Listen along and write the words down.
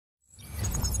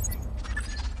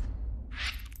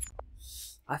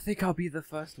I think I'll be the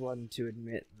first one to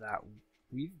admit that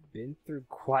we've been through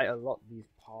quite a lot these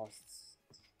past.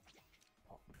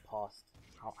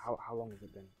 How long has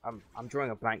it been? I'm drawing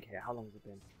a blank here. How long has it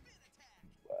been?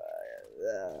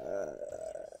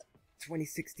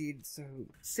 2016. So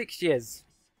 6 years.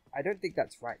 I don't think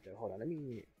that's right though. Hold on. Let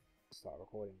me start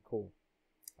recording. Cool.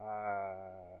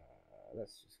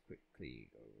 Let's just quickly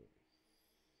go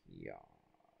here.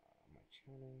 My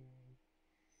channel.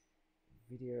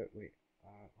 Video. Wait.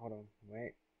 Hold on.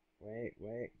 Wait.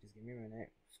 Just give me a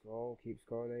minute. Scroll. Keep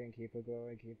scrolling. Keep it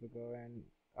going.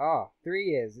 Ah, 3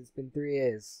 years. It's been 3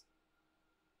 years.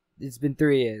 It's been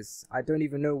 3 years. I don't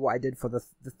even know what I did for the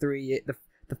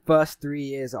first 3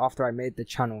 years after I made the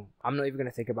channel. I'm not even gonna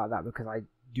think about that because I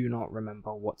do not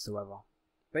remember whatsoever.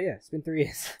 But yeah, it's been 3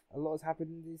 years. A lot has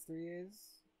happened in these 3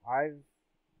 years. I've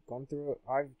gone through it.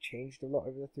 I've changed a lot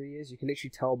over the 3 years. You can literally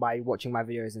tell by watching my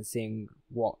videos and seeing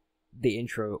what the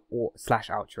intro or slash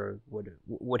outro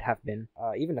would have been.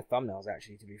 Even the thumbnails,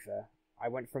 actually, to be fair. I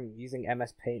went from using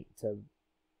MS Paint to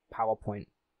PowerPoint.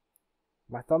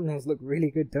 My thumbnails look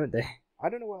really good, don't they? I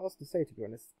don't know what else to say, to be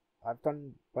honest. I've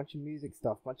done a bunch of music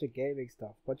stuff, bunch of gaming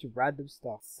stuff, bunch of random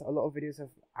stuff. A lot of videos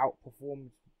have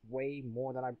outperformed way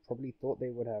more than I probably thought they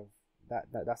would have.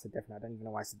 That's a definite. I don't even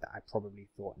know why I said that. I probably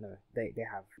thought. No, they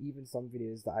have. Even some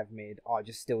videos that I've made are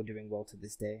just still doing well to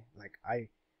this day. Like I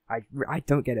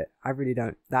don't get it. I really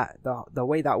don't. The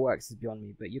way that works is beyond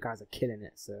me. But you guys are killing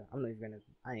it, so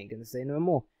I ain't gonna say no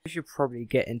more. We should probably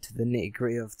get into the nitty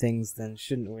gritty of things then,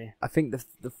 shouldn't we? I think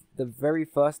the very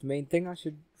first main thing I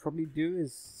should probably do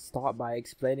is start by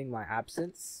explaining my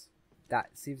absence.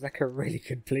 That seems like a really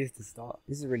good place to start.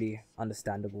 This is a really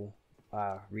understandable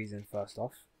reason. First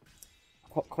off,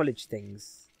 college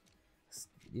things.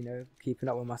 You know, keeping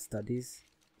up with my studies,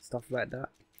 stuff like that.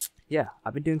 Yeah,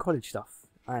 I've been doing college stuff.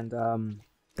 And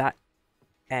that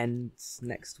ends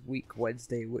next week,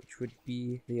 Wednesday, which would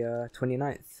be the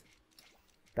 29th.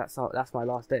 That's my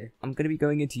last day. I'm going to be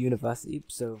going into university,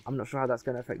 so I'm not sure how that's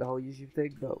going to affect the whole YouTube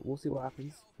thing, but we'll see what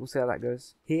happens. We'll see how that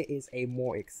goes. Here is a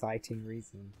more exciting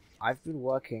reason. I've been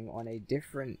working on a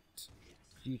different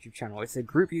YouTube channel. It's a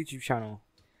group YouTube channel.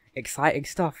 Exciting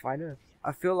stuff, I know.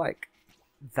 I feel like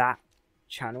that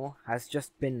channel has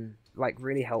just been like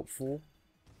really helpful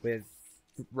with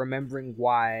remembering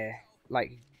why,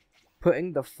 like,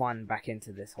 putting the fun back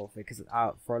into this whole thing, because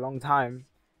for a long time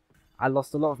I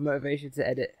lost a lot of motivation to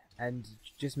edit and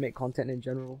just make content in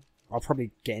general. I'll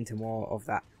probably get into more of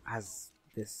that as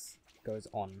this goes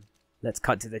on. Let's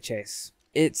cut to the chase.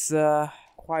 It's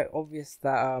quite obvious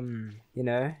that you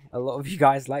know, a lot of you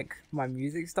guys like my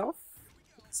music stuff.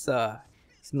 It's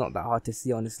not that hard to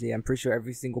see, honestly. I'm pretty sure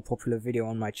every single popular video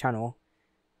on my channel,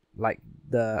 like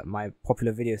my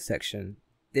popular video section,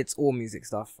 it's all music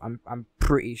stuff. I'm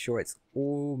pretty sure it's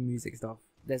all music stuff.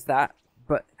 There's that.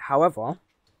 But however,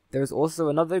 there's also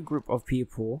another group of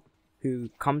people who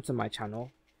come to my channel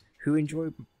who enjoy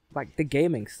like the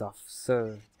gaming stuff.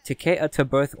 So to cater to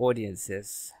both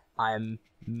audiences, I'm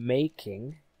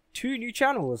making 2 new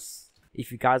channels.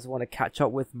 If you guys want to catch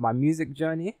up with my music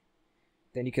journey,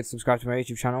 then you can subscribe to my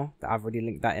YouTube channel. I've already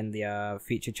linked that in the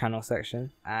featured channel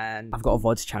section. And I've got a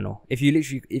VODS channel. If you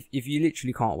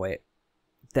literally can't wait,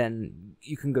 then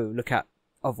you can go look at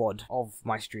a VOD of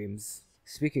my streams.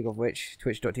 Speaking of which,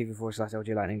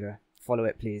 twitch.tv/LG.Lightningo. Follow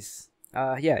it, please.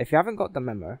 Yeah, if you haven't got the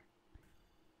memo,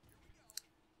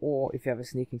 or if you have a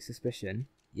sneaking suspicion,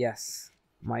 yes,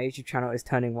 my YouTube channel is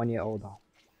turning 1 year older.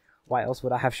 Why else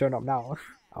would I have shown up now?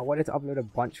 I wanted to upload a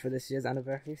bunch for this year's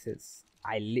anniversary, since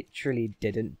I literally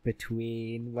didn't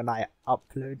between when I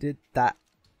uploaded that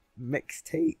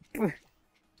mixtape.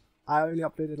 I only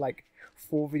uploaded like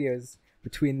 4 videos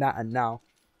between that and now.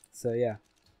 So yeah,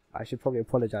 I should probably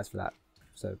apologize for that.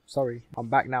 So sorry, I'm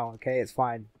back now. Okay, it's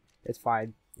fine. It's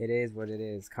fine. It is what it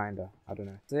is, kinda. I don't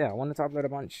know. So yeah, I wanted to upload a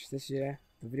bunch this year.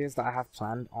 The videos that I have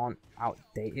planned aren't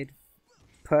outdated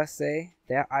per se.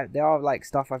 They are like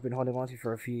stuff I've been holding on to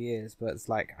for a few years, but it's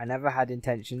like I never had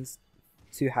intentions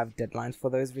to have deadlines for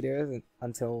those videos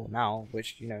until now,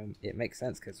 which, you know, it makes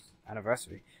sense because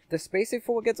anniversary. The spacing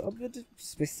for what gets uploaded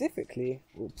specifically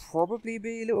will probably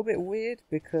be a little bit weird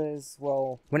because,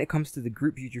 well, when it comes to the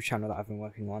group YouTube channel that I've been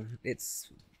working on, it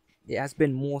has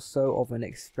been more so of an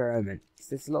experiment.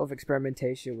 So there's a lot of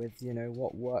experimentation with, you know,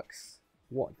 what works,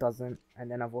 what doesn't, and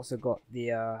then I've also got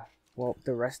the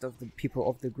the rest of the people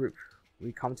of the group.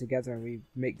 We come together and we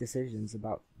make decisions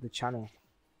about the channel.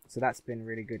 So that's been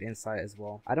really good insight as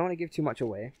well. I don't want to give too much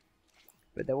away,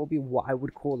 but there will be what I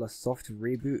would call a soft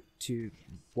reboot to,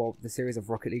 well, the series of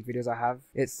Rocket League videos I have.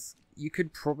 You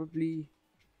could probably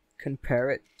compare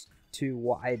it to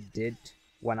what I did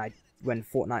when I when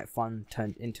Fortnite Fun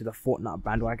turned into the Fortnite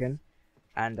Bandwagon.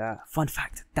 And fun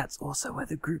fact, that's also where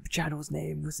the group channel's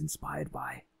name was inspired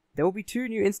by. There will be 2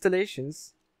 new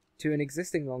installations to an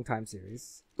existing long-time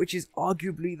series, which is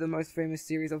arguably the most famous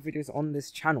series of videos on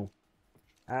this channel.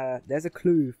 There's a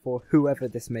clue for whoever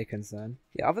this may concern.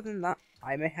 Yeah, other than that,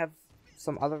 I may have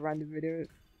some other random videos,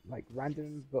 like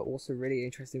random but also really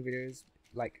interesting videos,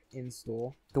 like in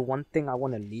store. The one thing I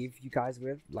want to leave you guys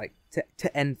with, like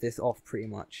to end this off pretty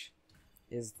much,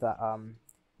 is that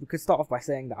we could start off by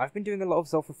saying that I've been doing a lot of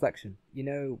self-reflection, you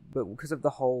know, but because of the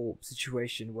whole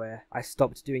situation where I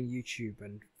stopped doing YouTube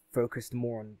and focused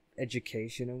more on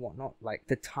education and whatnot, like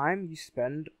the time you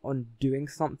spend on doing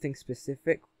something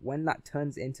specific, when that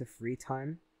turns into free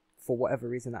time, for whatever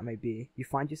reason that may be, you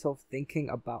find yourself thinking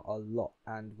about a lot.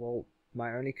 And well,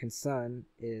 my only concern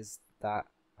is that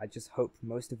I just hope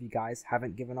most of you guys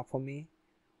haven't given up on me,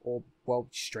 or well,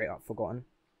 straight up forgotten,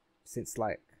 since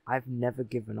like I've never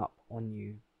given up on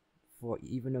you for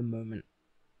even a moment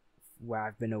where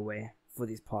I've been away for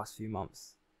these past few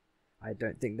months. I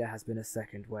don't think there has been a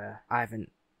second where I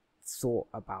haven't thought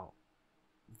about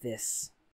this